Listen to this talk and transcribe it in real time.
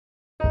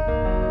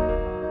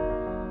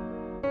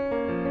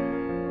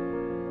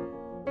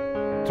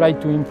try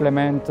to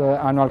implement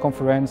annual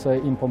conference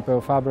in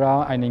Pompeu,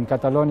 Fabra and in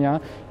Catalonia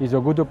is a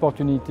good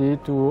opportunity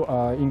to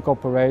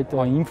incorporate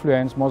or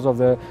influence most of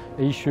the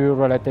issues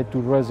related to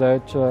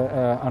research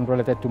and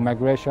related to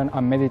migration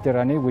and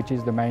Mediterranean, which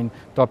is the main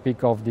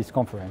topic of this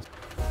conference.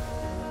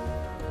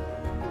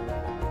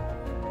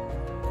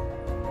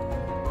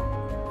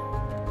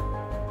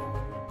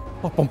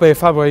 Well, Pompeu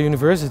Fabra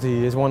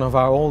University is one of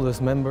our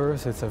oldest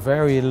members. It's a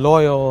very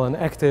loyal and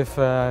active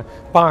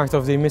part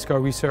of the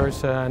IMISCOE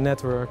research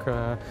network.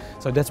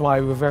 So that's why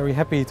we're very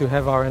happy to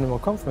have our annual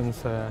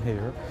conference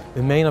here.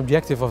 The main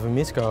objective of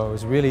IMISCOE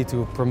is really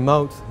to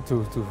promote,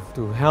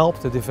 to help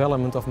the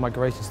development of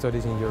migration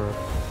studies in Europe.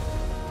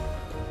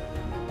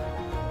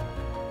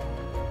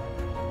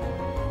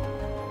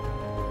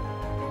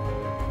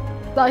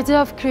 The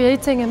idea of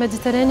creating a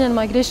Mediterranean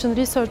migration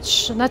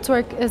research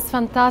network is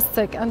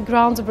fantastic and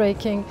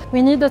groundbreaking.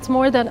 We need it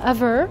more than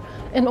ever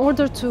in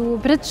order to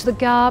bridge the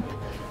gap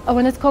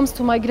when it comes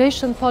to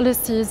migration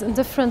policies in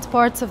different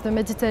parts of the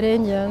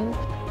Mediterranean.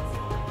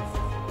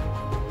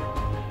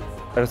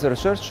 As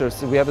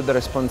researchers, we have the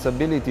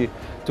responsibility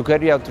to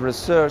carry out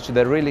research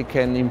that really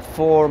can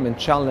inform and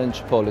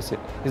challenge policy.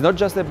 It's not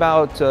just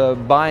about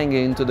buying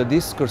into the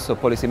discourse of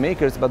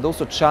policymakers, but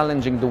also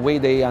challenging the way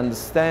they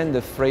understand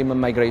the frame of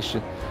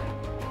migration.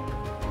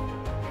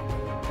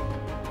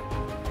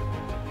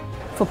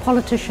 For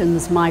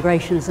politicians,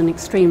 migration is an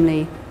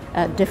extremely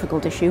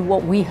difficult issue.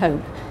 What we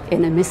hope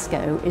in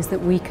IMISCOE is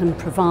that we can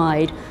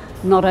provide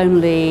not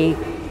only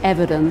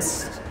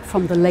evidence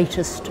from the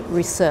latest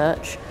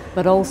research,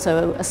 but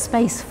also a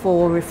space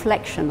for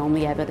reflection on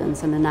the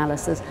evidence and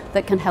analysis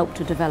that can help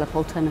to develop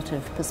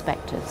alternative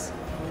perspectives.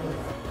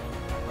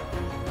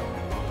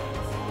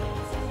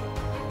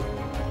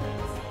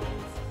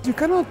 You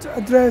cannot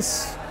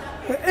address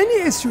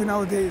any issue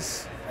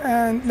nowadays,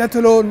 and let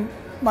alone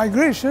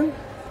migration,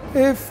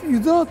 if you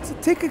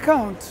don't take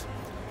account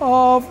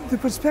of the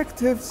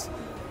perspectives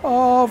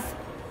of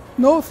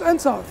North and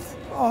South,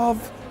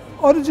 of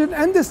origin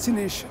and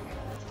destination.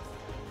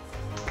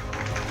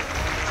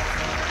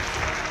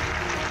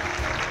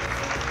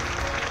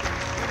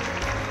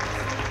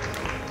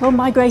 Well,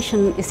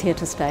 migration is here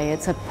to stay.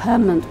 It's a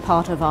permanent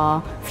part of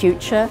our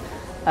future.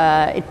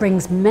 It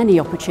brings many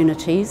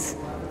opportunities,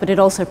 but it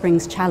also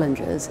brings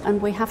challenges.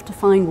 And we have to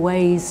find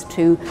ways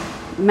to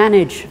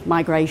manage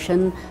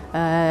migration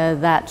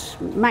that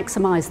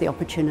maximize the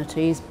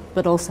opportunities,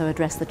 but also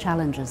address the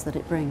challenges that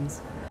it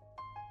brings.